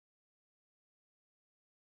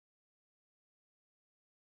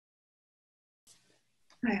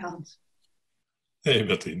Hi, Hans. Hey,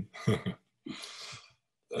 Bertien.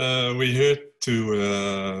 We're here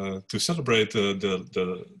to celebrate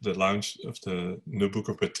the launch of the new book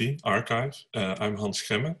of Bertien, Archive. I'm Hans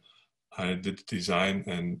Gremmen. I did design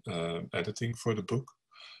and editing for the book,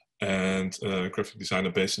 and graphic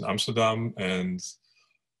designer based in Amsterdam. And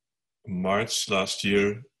March last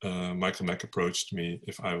year, Michael Mack approached me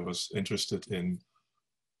if I was interested in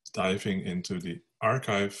diving into the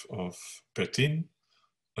archive of Bertien.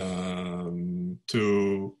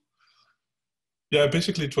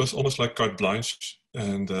 Basically it was almost like carte blanche,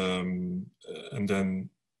 and then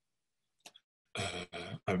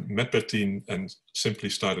I met Bertien and simply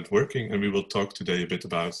started working, and we will talk today a bit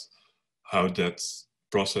about how that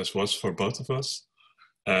process was for both of us.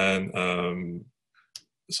 And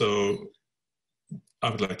so I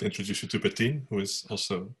would like to introduce you to Bertien, who is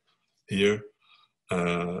also here.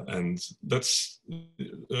 And that's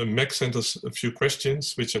Meg sent us a few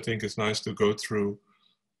questions, which I think is nice to go through.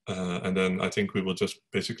 And then I think we will just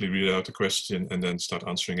basically read out the question and then start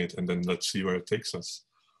answering it, and then let's see where it takes us.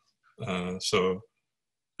 So,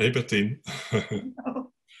 hey Bertien.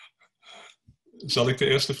 Zal ik de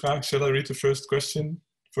eerste vraag? Shall I read the first question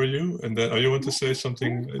for you? And then, you want to say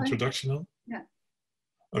something introductional? Yeah.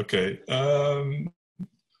 Okay.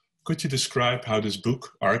 Could you describe how this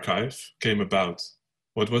book, Archive, came about?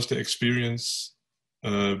 What was the experience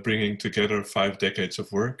bringing together 5 decades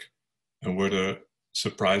of work? And were there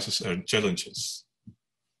surprises and challenges?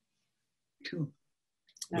 Cool.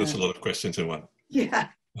 That's a lot of questions in one. Yeah.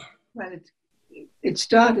 Well, it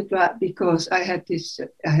started because I had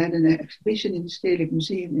an exhibition in the Stedelijk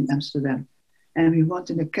Museum in Amsterdam, and we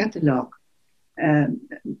wanted a catalogue.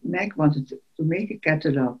 Meg wanted to make a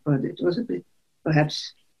catalogue, but it was a bit,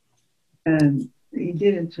 perhaps, he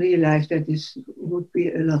didn't realize that this would be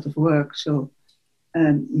a lot of work. So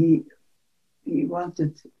he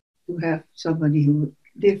wanted to have somebody who would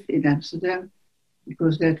live in Amsterdam,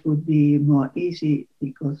 because that would be more easy,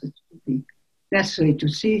 because it would be necessary to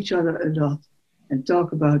see each other a lot and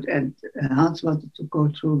talk about, and Hans wanted to go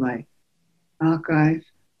through my archive.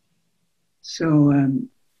 So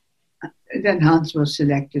then Hans was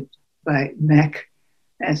selected by Mac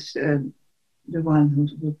as the one who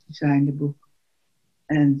would design the book.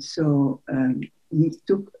 And so he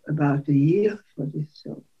took about a year for this,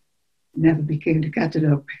 so never became the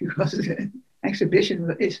catalogue because the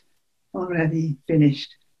exhibition is already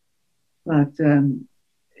finished. But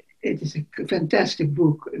it is a fantastic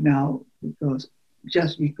book now, because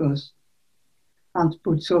Hans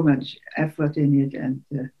put so much effort in it,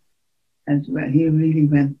 and when he really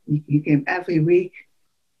went, he came every week,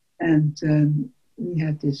 and we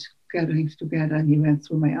had these gatherings together, and he went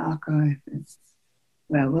through my archive. And,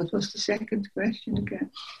 well, what was the second question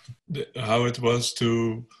again? How it was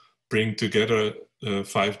to bring together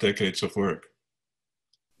 5 decades of work.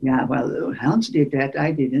 Yeah, well, Hans did that,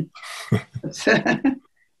 I didn't. But,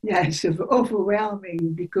 yeah, it's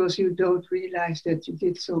overwhelming, because you don't realize that you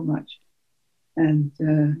did so much. And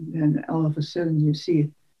then all of a sudden you see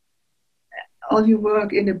it. All your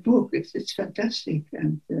work in a book, it's fantastic.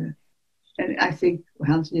 And I think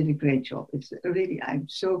Hans did a great job. It's really, I'm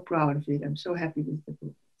so proud of it. I'm so happy with the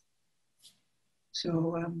book.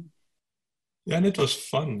 So... yeah, and it was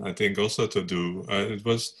fun, I think, also to do. It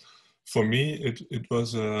was, for me, it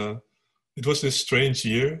was this strange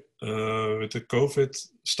year with the COVID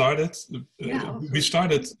started. We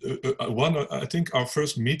started, I think our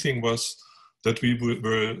first meeting was that we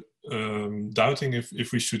were doubting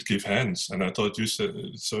if we should give hands. And I thought you said,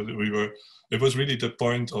 so that it was really the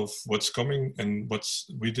point of what's coming and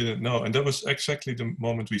we didn't know. And that was exactly the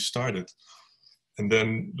moment we started. And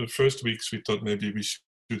then the first weeks we thought maybe we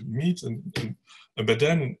should meet, but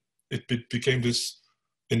then it became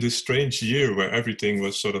in this strange year where everything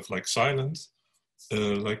was sort of like silent.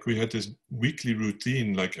 Like we had this weekly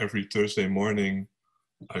routine, like every Thursday morning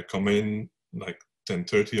I come in like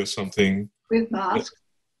 10:30 or something. With mask?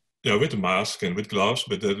 Yeah, with a mask and with gloves,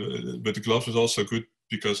 but the gloves was also good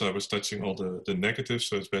because I was touching all the negatives,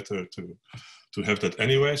 so it's better to have that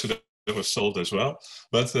anyway. So that was sold as well.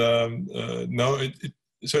 But no,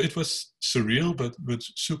 so it was surreal, but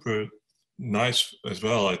super nice as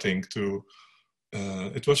well, I think.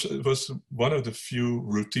 It was one of the few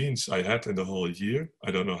routines I had in the whole year.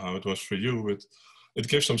 I don't know how it was for you, but it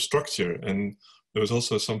gave some structure, and there was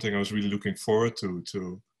also something I was really looking forward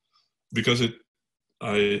to because it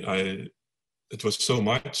was so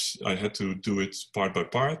much. I had to do it part by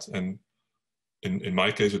part, and in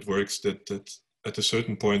my case, it works that at a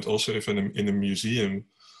certain point, also if in a museum,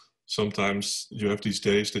 sometimes you have these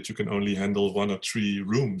days that you can only handle 1 or 3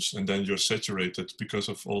 rooms, and then you're saturated because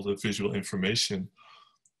of all the visual information.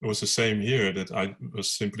 it was the same here, that I was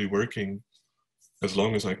simply working as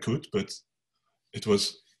long as I could, but it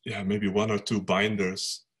was maybe 1 or 2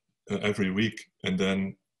 binders every week, and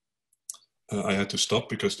then I had to stop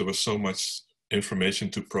because there was so much information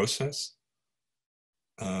to process.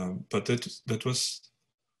 But that was,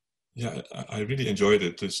 I really enjoyed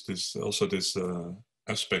it. This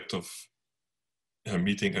aspect of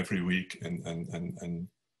meeting every week and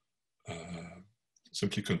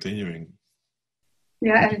simply continuing.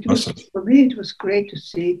 Yeah, and for me it was great to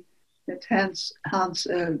see that Hans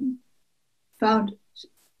found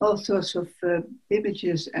all sorts of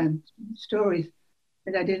images and stories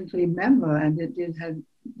that I didn't remember and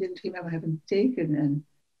didn't remember having taken. And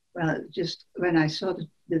well, just when I saw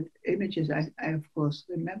the images, I of course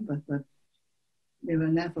remembered, but they were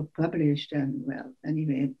never published. And well,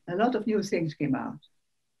 anyway, a lot of new things came out.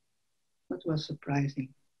 That was surprising.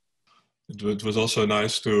 It was also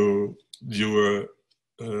nice you were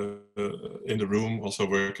in the room also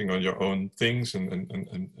working on your own things and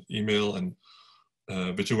email, and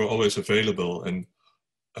but you were always available. And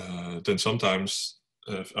then sometimes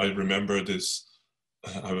I remember this,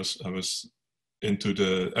 I was into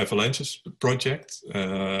the Avalanches project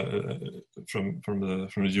from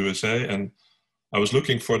the USA, and I was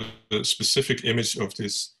looking for the specific image of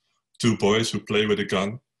these 2 boys who play with a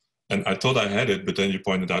gun. And I thought I had it, but then you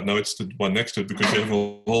pointed out, no, it's the one next to it, because you have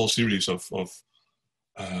a whole series of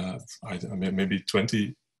maybe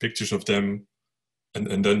 20 pictures of them.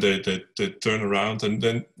 And then they turn around. And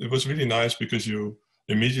then it was really nice because you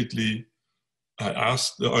immediately,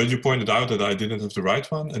 you pointed out that I didn't have the right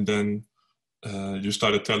one. And then you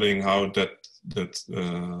started telling how that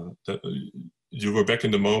you were back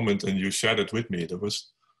in the moment and you shared it with me. That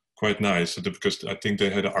was quite nice, because I think they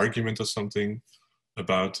had an argument or something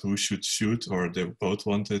about who should shoot, or they both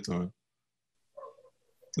wanted, or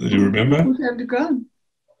do you remember? Who had the gun?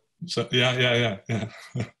 So yeah.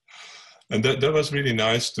 And that was really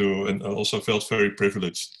nice too, and I also felt very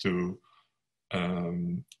privileged to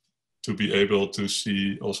be able to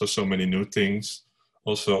see also so many new things.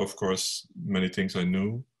 Also, of course, many things I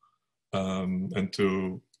knew, and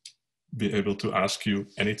to be able to ask you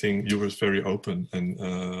anything. You were very open, and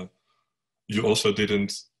you also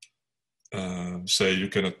didn't say you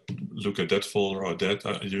cannot look at that folder or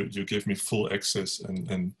that. You gave me full access,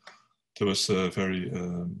 and it was very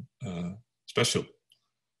special.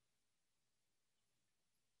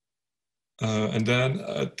 And then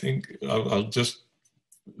I think I'll just,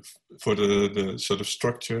 for the sort of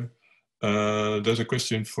structure, there's a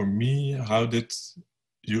question for me. How did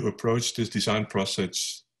you approach this design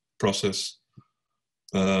process,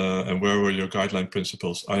 and where were your guideline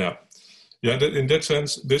principles? In that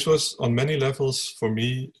sense, this was on many levels for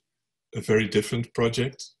me a very different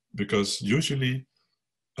project, because usually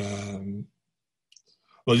when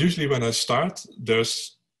I start,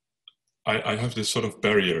 I have this sort of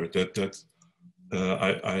barrier that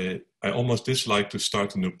I almost dislike to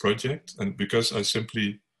start a new project, and because I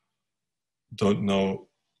simply don't know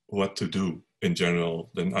what to do in general,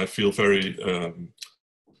 then I feel very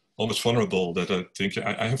almost vulnerable, that I think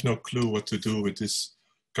I have no clue what to do with this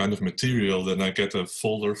kind of material. Then I get a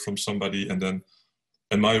folder from somebody, and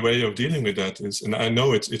my way of dealing with that is, and I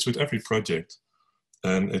know it's with every project,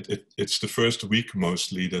 and it's the first week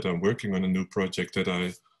mostly that I'm working on a new project that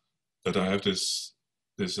I have this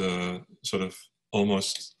sort of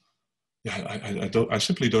almost, I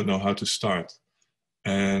simply don't know how to start,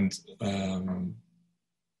 and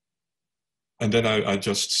then I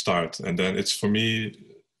just start, and then it's, for me,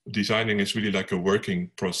 designing is really like a working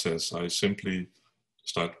process. I simply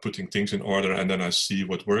start putting things in order, and then I see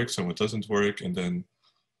what works and what doesn't work, and then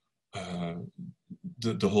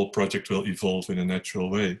the whole project will evolve in a natural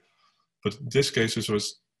way. But this case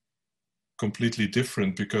was completely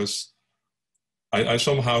different, because I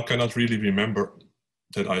somehow cannot really remember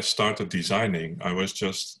that I started designing. I was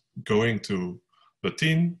just going to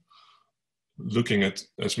Bertien, looking at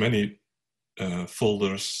as many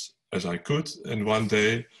folders as I could, and one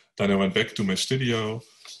day then I went back to my studio,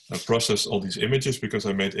 I processed all these images, because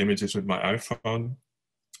I made images with my iPhone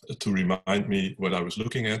to remind me what I was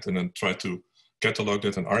looking at, and then try to catalog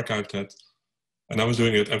that and archive that. And I was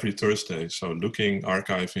doing it every Thursday, so looking,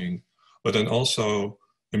 archiving, but then also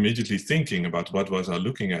immediately thinking about what was I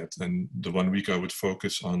looking at. And the one week I would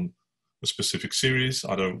focus on a specific series,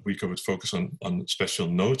 other week I would focus on special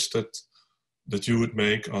notes that you would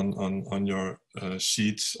make on your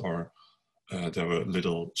sheets, or there were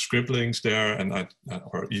little scribblings there, and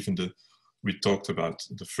or even we talked about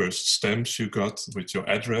the first stamps you got with your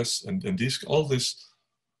address, and all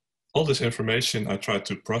this information I tried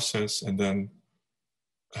to process, and then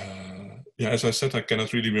yeah, as I said, I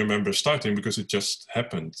cannot really remember starting because it just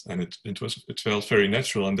happened, and it felt very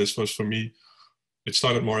natural. And this was for me, it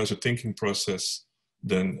started more as a thinking process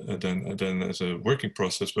than as a working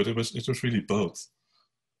process, but it was really both.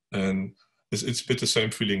 And it's a bit the same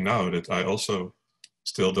feeling now, that I also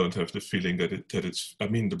still don't have the feeling that it's. I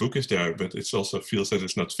mean, the book is there, but it also feels that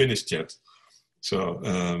it's not finished yet. So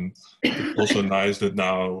it's also nice that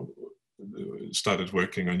now started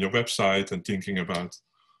working on your website and thinking about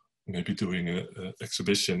maybe doing a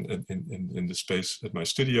exhibition in the space at my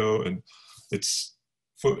studio, and it's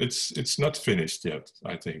not finished yet.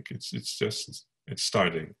 I think it's just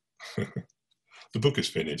starting. The book is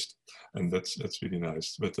finished, and that's really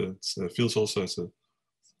nice. But it feels also as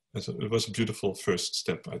it was a beautiful first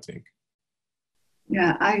step, I think.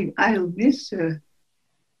 Yeah, I'll miss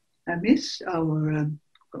I miss our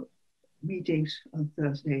meetings on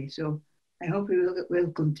Thursday. So I hope we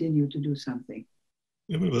will continue to do something.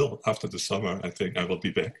 Yeah, we will. After the summer, I think I will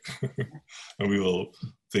be back, and we will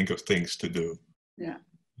think of things to do. Yeah.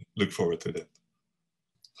 Look forward to that.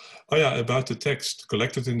 Oh yeah, about the text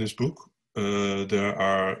collected in this book, there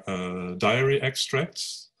are diary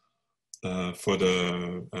extracts for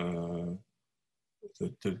the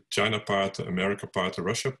China part, the America part, the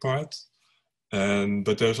Russia part,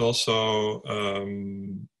 but there's also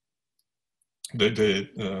they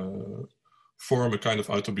form a kind of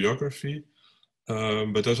autobiography,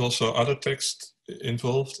 but there's also other text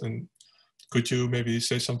involved. And could you maybe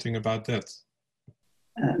say something about that?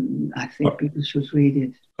 I think people should read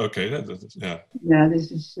it. Okay, yeah. Yeah,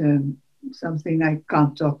 this is something I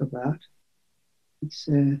can't talk about. It's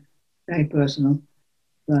very personal,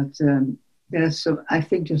 but there's some. I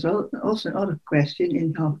think there's also another question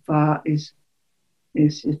in how far is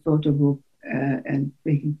a photo book and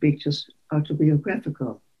taking pictures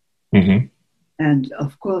autobiographical. Mm-hmm. And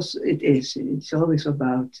of course it is. It's always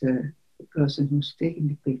about the person who's taking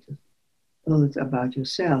the pictures. All it's about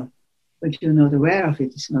yourself, but you're not aware of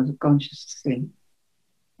it. It's not a conscious thing.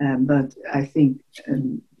 But I think,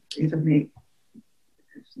 if I may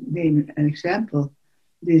name an example,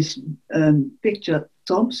 this picture,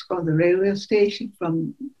 Tomsk on the railway station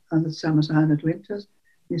from 100 Summers, 100 Winters,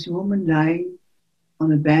 this woman lying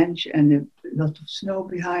on a bench and a lot of snow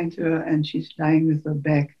behind her, and she's lying with her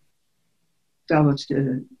back towards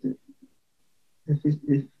the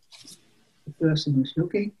person who's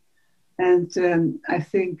looking. And I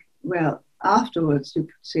think, well, afterwards you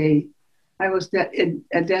could say, I was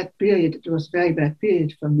at that period, it was a very bad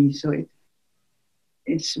period for me. So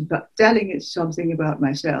it's about telling it something about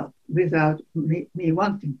myself without me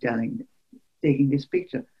wanting taking this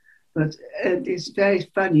picture. But it's very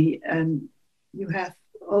funny, and you have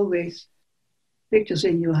always pictures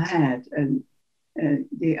in your head, and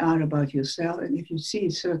they are about yourself. And if you see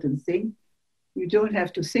a certain thing, you don't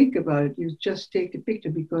have to think about it. You just take the picture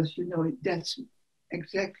because you know that's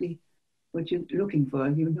exactly what you're looking for.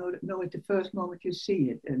 You know it the first moment you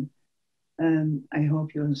see it. And I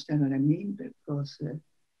hope you understand what I mean, because it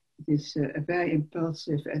is a very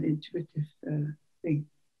impulsive and intuitive thing.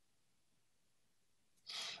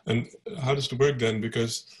 And how does it work then?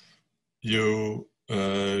 Because you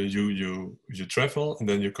travel and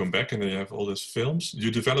then you come back and then you have all these films. You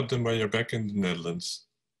develop them when you're back in the Netherlands.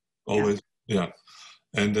 Always, yeah.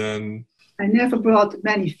 And then I never brought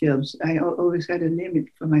many films. I always had a limit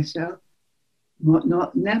for myself.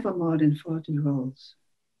 Never more than 40 rolls.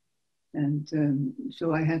 And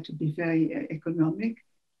so I had to be very economic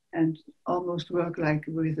and almost work like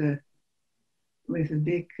with a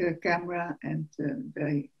big camera, and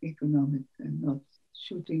very economic, and not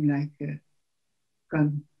shooting like a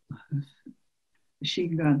gun,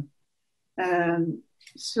 machine gun.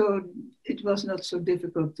 So it was not so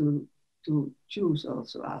difficult to choose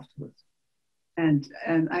also afterwards. And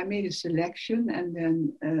I made a selection, and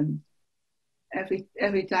then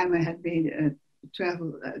every time I had made a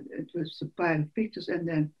travel, it was a pile of pictures, and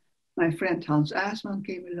then my friend Hans Gremmen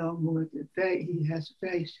came along, he has a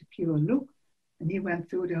very secure look, and he went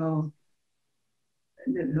through the whole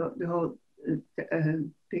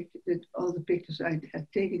all the pictures I had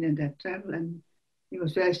taken in that travel, and he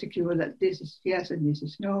was very secure that this is yes and this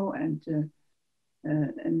is no, and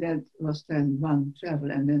that was then one travel,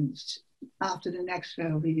 and then after the next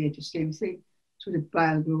travel we did the same thing, so the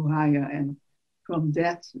pile grew higher, and from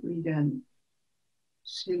that we then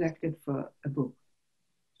selected for a book.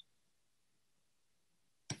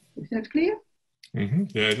 Is that clear? Mm-hmm.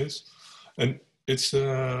 Yeah, it is, and it's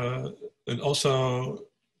and also,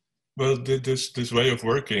 well, this way of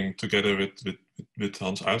working together with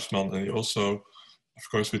Hans Gremmen, and also, of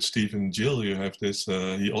course, with Stephen Gill, you have this.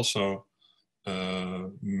 He also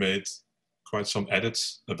made quite some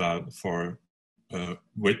edits about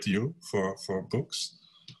with you for books.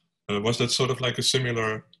 Was that sort of like a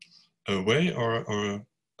similar way, or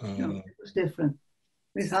No, it was different.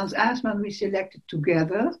 With Hans Aasman, we selected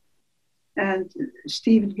together, and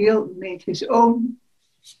Stephen Gill made his own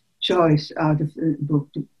choice out of a book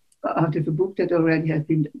that already had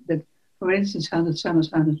been, that, for instance, 100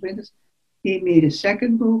 Summers, 100 Winters. He made a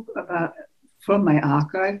second book from my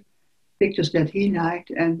archive, pictures that he liked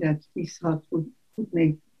and that he thought would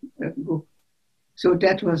make a book. So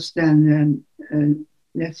that was then,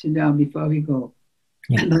 let's sit down before we go.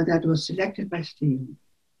 Yeah. But that was selected by Stephen.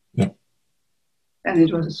 Yeah. And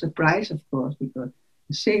it was a surprise, of course, because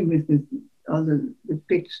the same with all the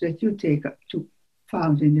pictures that you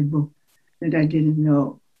found in the book that I didn't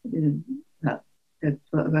know, that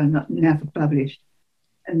were never published.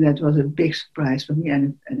 And that was a big surprise for me,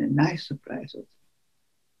 and a nice surprise also.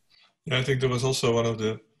 Yeah, I think there was also one of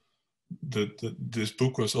this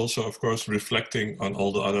book was also, of course, reflecting on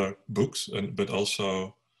all the other books, but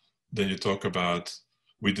also then you talk about,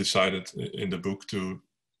 we decided in the book to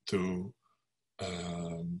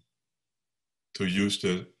use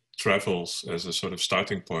the travels as a sort of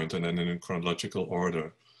starting point, and then in a chronological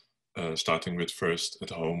order, starting with first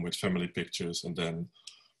at home with family pictures, and then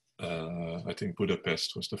I think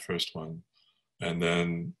Budapest was the first one, and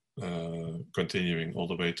then continuing all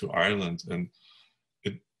the way to Ireland, and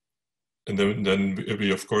then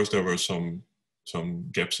we, of course, there were some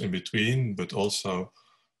gaps in between, but also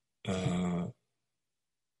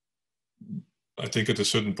I think at a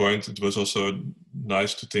certain point it was also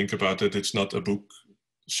nice to think about that it's not a book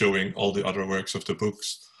showing all the other works of the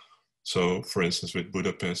books. So, for instance, with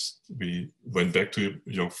Budapest, we went back to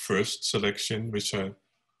your first selection, which I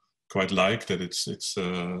quite like. That it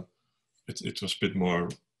was a bit more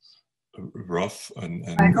rough and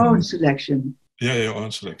my own selection. Yeah, your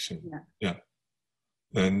own selection. Yeah.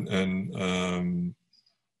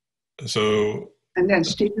 So. And then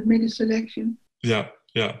Stephen made a selection. Yeah.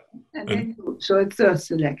 And then so a third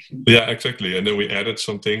selection. Yeah, exactly. And then we added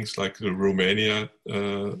some things like the Romania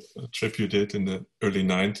trip you did in the early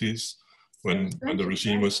 90s when the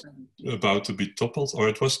regime was about to be toppled, or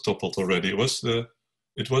it was toppled already.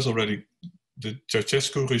 It was already, the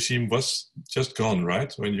Ceausescu regime was just gone,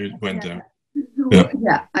 right? When you went there.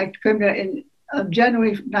 Yeah, I came there in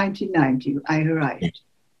January 1990. I arrived.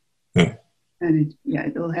 Yeah. And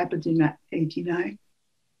it all happened in 89.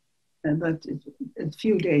 But a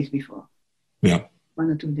few days before. Yeah. 1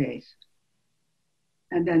 or 2 days.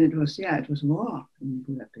 And then it was war in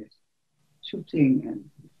Budapest. Shooting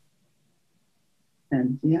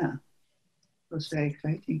and it was very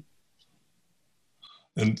exciting.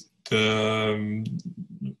 And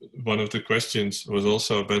one of the questions was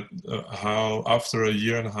also about how, after a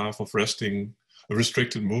year and a half of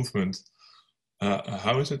restricted movement,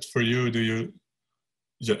 how is it for you?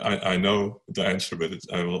 I know the answer, but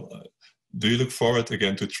I will. Do you look forward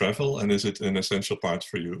again to travel, and is it an essential part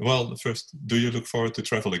for you? Well, first, do you look forward to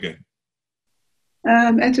travel again?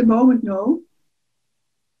 At the moment, no.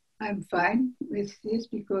 I'm fine with this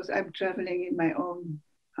because I'm traveling in my own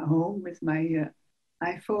home with my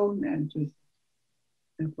iPhone and with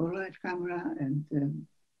a Polaroid camera, and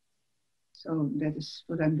so that is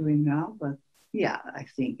what I'm doing now. But yeah, I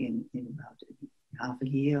think in about half a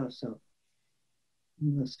year or so,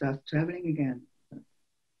 we will start traveling again.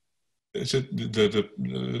 Is it the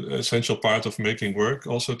essential part of making work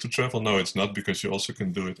also to travel? No, it's not, because you also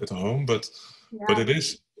can do it at home, but it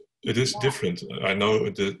is different. I know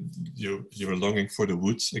that you're longing for the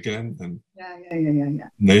woods again and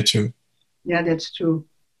nature. Yeah, that's true.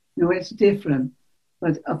 No, it's different.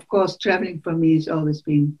 But of course, traveling for me has always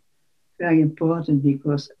been very important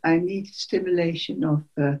because I need stimulation of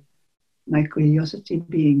my curiosity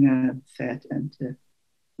being fed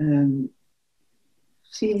and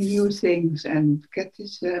seeing new things and get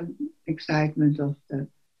this excitement of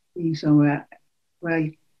being somewhere where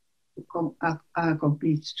you are a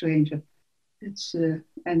complete stranger. It's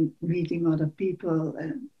and meeting other people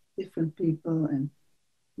and different people, and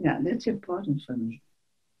that's important for me.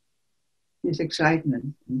 This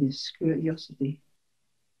excitement and this curiosity.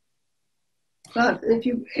 But if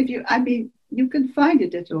you, you can find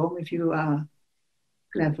it at home if you are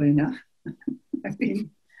clever enough. I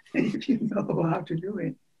mean, if you know how to do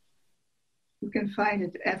it, you can find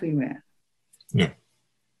it everywhere. Yeah.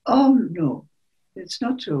 Oh no, it's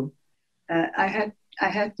not true. I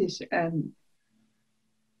had this. The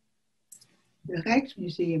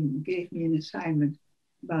Rijksmuseum gave me an assignment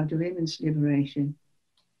about the women's liberation,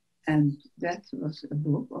 and that was a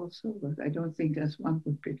book also. But I don't think there's one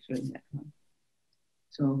good picture in that one.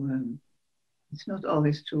 So it's not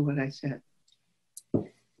always true what I said.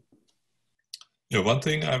 Yeah, one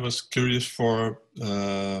thing I was curious for,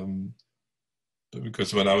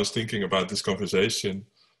 because when I was thinking about this conversation,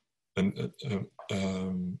 and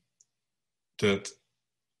that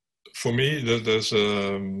for me, there's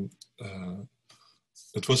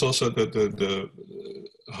it was also the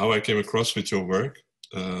how I came across with your work.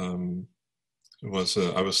 Was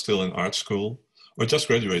I was still in art school, or just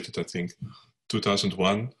graduated, I think,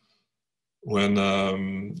 2001, when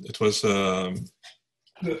it was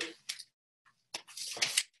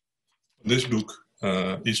this book,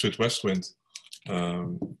 East with West Wind,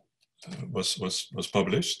 um, was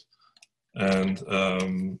published, and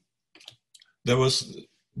that was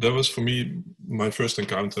for me my first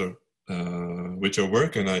encounter with your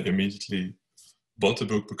work, and I immediately bought the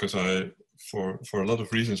book because for a lot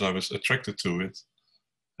of reasons I was attracted to it,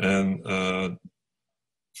 and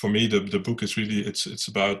for me the book is really it's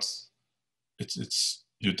about it's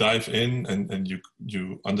you dive in and you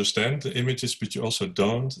understand the images, but you also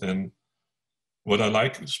don't. And what I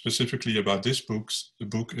like specifically about this book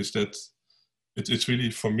is that it's really,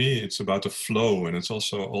 for me, it's about the flow, and it's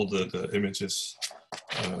also all the images.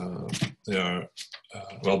 They are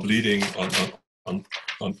well bleeding on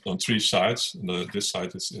three sides. This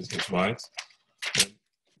side is white.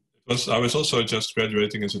 I was also just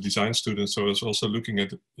graduating as a design student, so I was also looking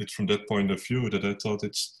at it from that point of view, that I thought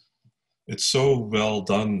it's so well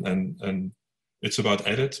done, and it's about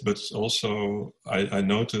edit, but also I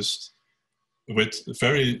noticed with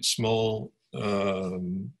very small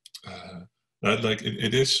like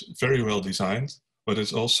it is very well designed, but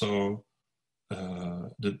it's also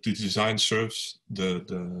the design serves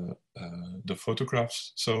the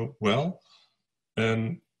photographs so well.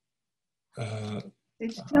 And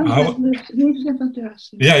it's done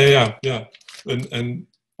yeah. And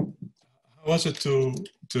how was it to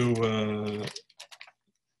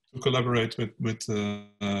collaborate with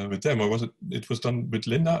them, or was it was done with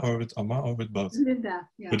Linda or with Amma or with both? Linda,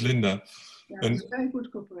 yeah. With Linda. Yeah, and it's very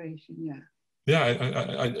good cooperation, yeah. Yeah,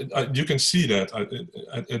 I you can see that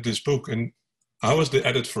at this book. And how was the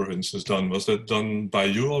edit, for instance, done? Was that done by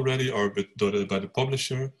you already, or by the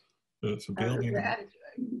publisher for building?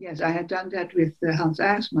 Yes, I had done that with Hans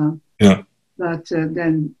Gremmen. Yeah. But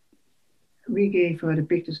then we gave her the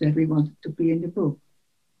pictures that we wanted to be in the book,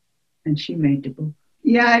 and she made the book.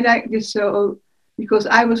 Yeah, I like this so because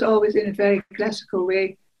I was always in a very classical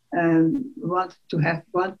way, wanted to have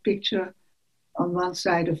one picture on one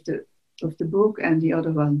side of the book and the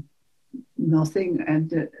other one nothing,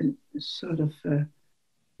 and sort of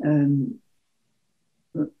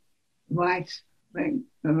white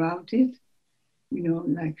around it,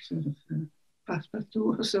 like sort of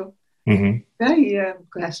passepartout or so. Mm-hmm. Very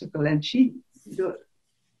classical, and she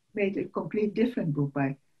made a complete different book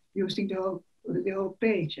by using the whole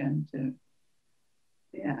page, and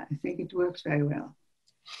yeah, I think it works very well.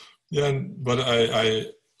 Yeah, but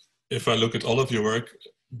if I look at all of your work,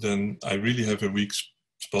 then I really have a weak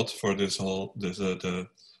spot for this whole the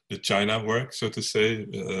China work, so to say,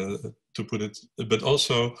 to put it. But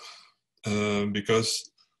also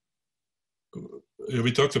because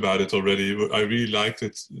we talked about it already. I really liked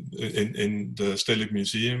it in the Stedelijk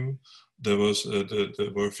Museum. There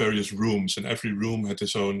were various rooms, and every room had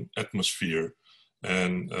its own atmosphere.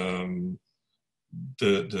 And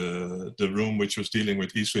the room which was dealing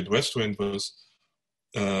with East Wind, West Wind was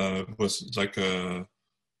like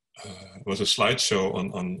was a slideshow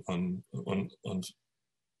on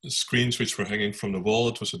screens which were hanging from the wall.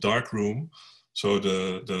 It was a dark room, so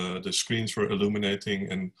the screens were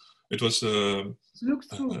illuminating, and it was look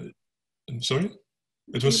through. Sorry,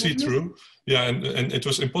 it was see-through. Yeah, and it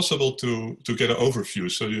was impossible to get an overview.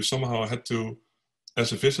 So you somehow had to,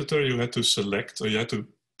 as a visitor, you had to select, or you had to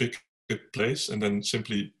pick a place and then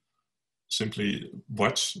simply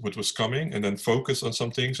watch what was coming, and then focus on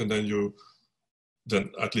some things, and then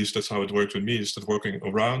at least that's how it worked with me, is that working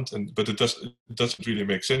around, but it doesn't really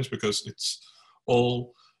make sense, because it's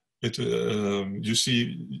all you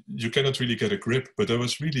see, you cannot really get a grip. But that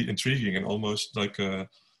was really intriguing and almost like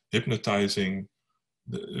hypnotizing.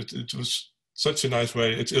 It was such a nice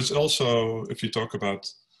way. It's also, if you talk about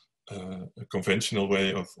a conventional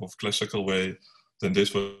way of classical way, then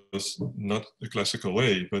this was not a classical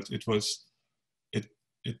way, but it was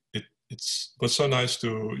so nice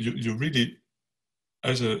to you really,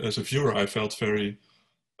 as a viewer, I felt very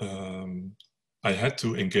I had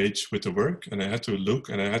to engage with the work, and I had to look,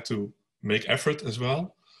 and I had to make effort as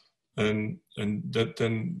well, and that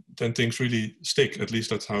then things really stick. At least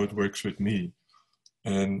that's how it works with me.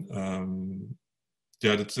 And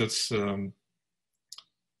yeah, that's I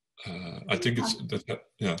think it's that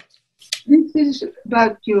yeah. This is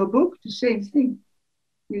about your book, the same thing.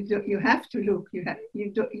 You have to look. You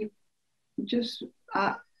just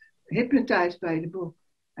are hypnotized by the book.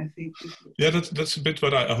 I think. Yeah, that's a bit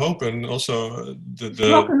what I hope, and also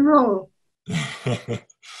Rock and roll.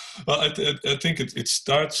 Well, I think it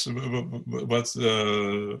starts with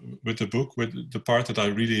the book with the part that I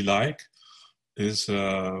really like is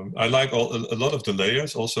I like a lot of the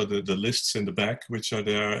layers, also the lists in the back which are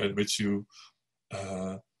there, and which you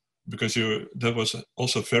because that was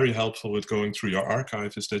also very helpful with going through your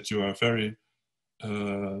archive, is that you are very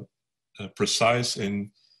precise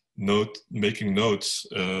in making notes.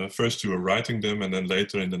 First you were writing them, and then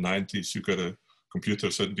later in the 90s you got a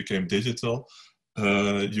computer, so it became digital.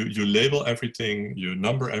 You label everything, you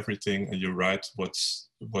number everything, and you write what's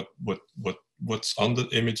on the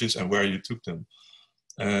images and where you took them.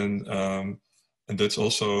 And that's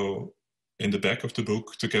also in the back of the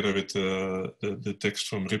book, together with the text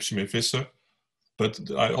from Ripsime Visser. But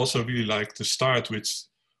I also really like the start, which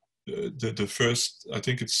the first, I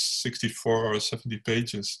think it's 64 or 70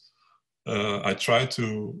 pages. I try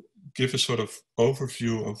to give a sort of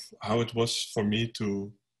overview of how it was for me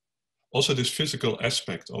to also this physical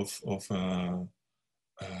aspect of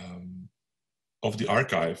the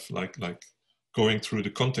archive, like going through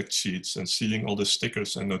the contact sheets and seeing all the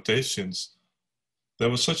stickers and notations.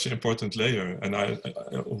 That was such an important layer, and I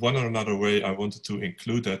one or another way I wanted to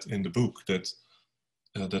include that in the book,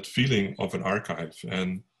 that feeling of an archive,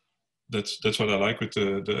 and that's what I like with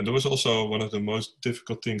and there was also one of the most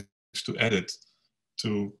difficult things to edit,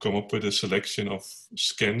 to come up with a selection of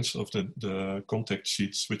scans of the contact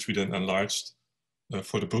sheets, which we then enlarged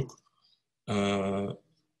for the book,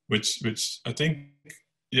 which I think,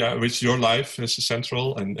 yeah, which your life is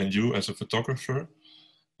central, and you as a photographer,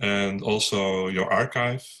 and also your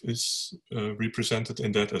archive is represented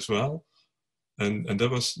in that as well, and that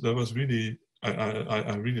was really,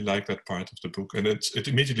 I really like that part of the book, and it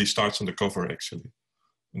immediately starts on the cover actually,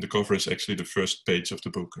 and the cover is actually the first page of the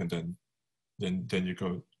book, and then you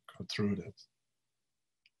go through that.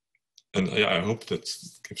 And yeah, I hope that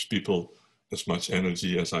gives people as much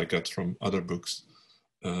energy as I get from other books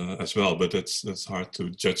as well. But that's hard to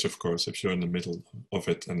judge, of course, if you're in the middle of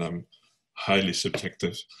it, and I'm highly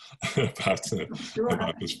subjective about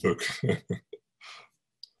this book.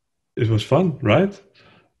 It was fun, right?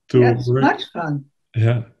 Yes, much fun.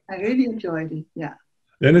 Yeah. I really enjoyed it, yeah.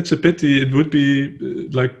 And it's a pity, it would be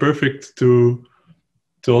like perfect to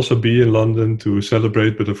also be in London to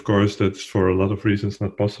celebrate, but of course that's for a lot of reasons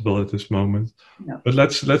not possible at this moment. No. But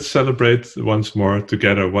let's celebrate once more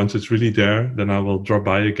together. Once it's really there, then I will drop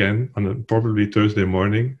by again on probably Thursday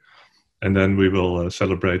morning, and then we will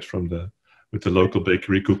celebrate with the local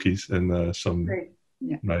bakery cookies and some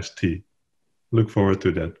nice tea. Look forward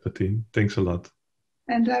to that, Bertien. Thanks a lot.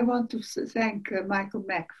 And I want to thank Michael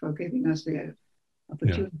Mack for giving us the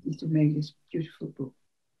opportunity to make this beautiful book.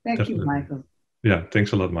 Thank you, Michael. Yeah,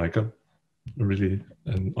 thanks a lot, Michael. I really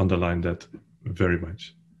underline that very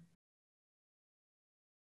much.